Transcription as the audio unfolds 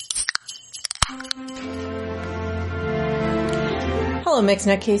Hello, Mixed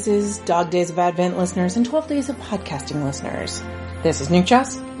Nutcases, Dog Days of Advent listeners, and 12 Days of Podcasting listeners. This is Nuke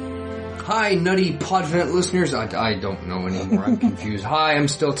Joss. Hi, Nutty Podvent listeners. I don't know anymore. I'm confused. Hi, I'm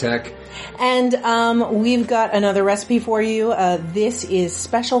still Tech. And we've got another recipe for you. This is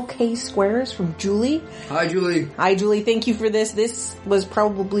Special K Squares from Julie. Hi, Julie. Hi, Julie. Thank you for this. This was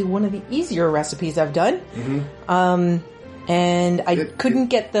probably one of the easier recipes I've done. Mm-hmm. And I couldn't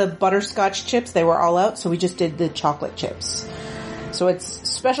get the butterscotch chips. They were all out, so we just did the chocolate chips. So it's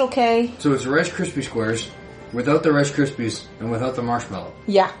Special K. So it's Rice Krispie squares without the Rice Krispies and without the marshmallow.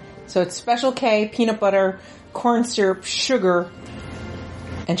 Yeah. So it's Special K, peanut butter, corn syrup, sugar,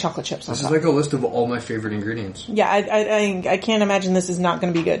 and chocolate chips on top. This is like a list of all my favorite ingredients. Yeah, I can't imagine this is not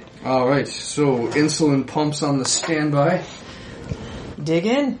going to be good. Alright, so insulin pumps on the standby. Dig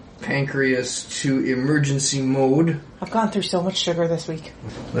in. Pancreas to emergency mode. I've gone through so much sugar this week.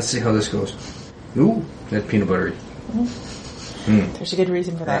 Let's see how this goes. Ooh, that peanut buttery. Mm. There's a good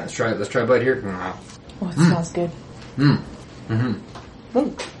reason for that. Let's try a bite here. Oh, it smells good.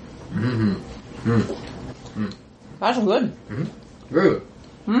 That's good. Very good.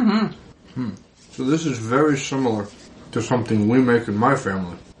 So this is very similar to something we make in my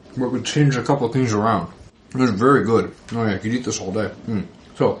family, but we change a couple of things around. It's very good. Oh yeah, I could eat this all day.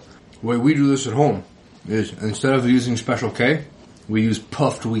 So, the way we do this at home is, instead of using Special K, we use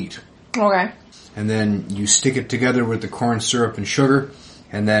puffed wheat. Okay. And then you stick it together with the corn syrup and sugar,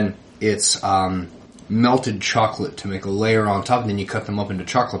 and then it's melted chocolate to make a layer on top, and then you cut them up into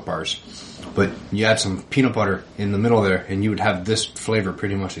chocolate bars. But you add some peanut butter in the middle there, and you would have this flavor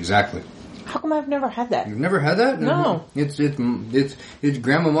pretty much exactly. How come I've never had that? You've never had that? No. It's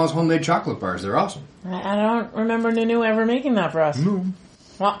Grandmama's homemade chocolate bars. They're awesome. I don't remember Nunu ever making that for us. No.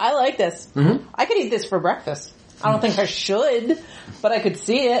 Well, I like this. Mm-hmm. I could eat this for breakfast. I don't think I should, but I could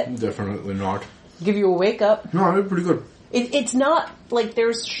see it. Definitely not. Give you a wake up. No, it's pretty good. It's not, like,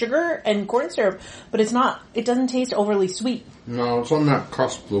 there's sugar and corn syrup, but it doesn't taste overly sweet. No, it's on that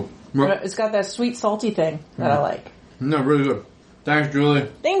cusp, though. But it's got that sweet, salty thing that I like. No, really good. Thanks, Julie.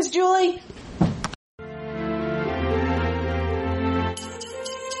 Thanks, Julie!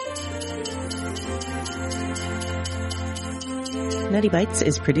 Nutty Bites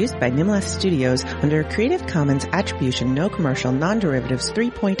is produced by Nimlas Studios under a Creative Commons Attribution No Commercial Non-Derivatives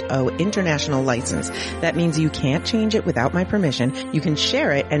 3.0 International License. That means you can't change it without my permission. You can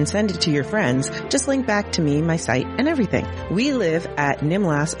share it and send it to your friends. Just link back to me, my site, and everything. We live at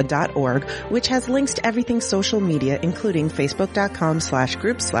nimlas.org, which has links to everything social media, including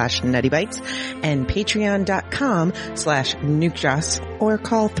facebook.com/group/nuttybites and patreon.com/nukejoss, or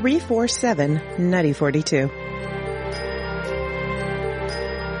call 347-NUTTY42.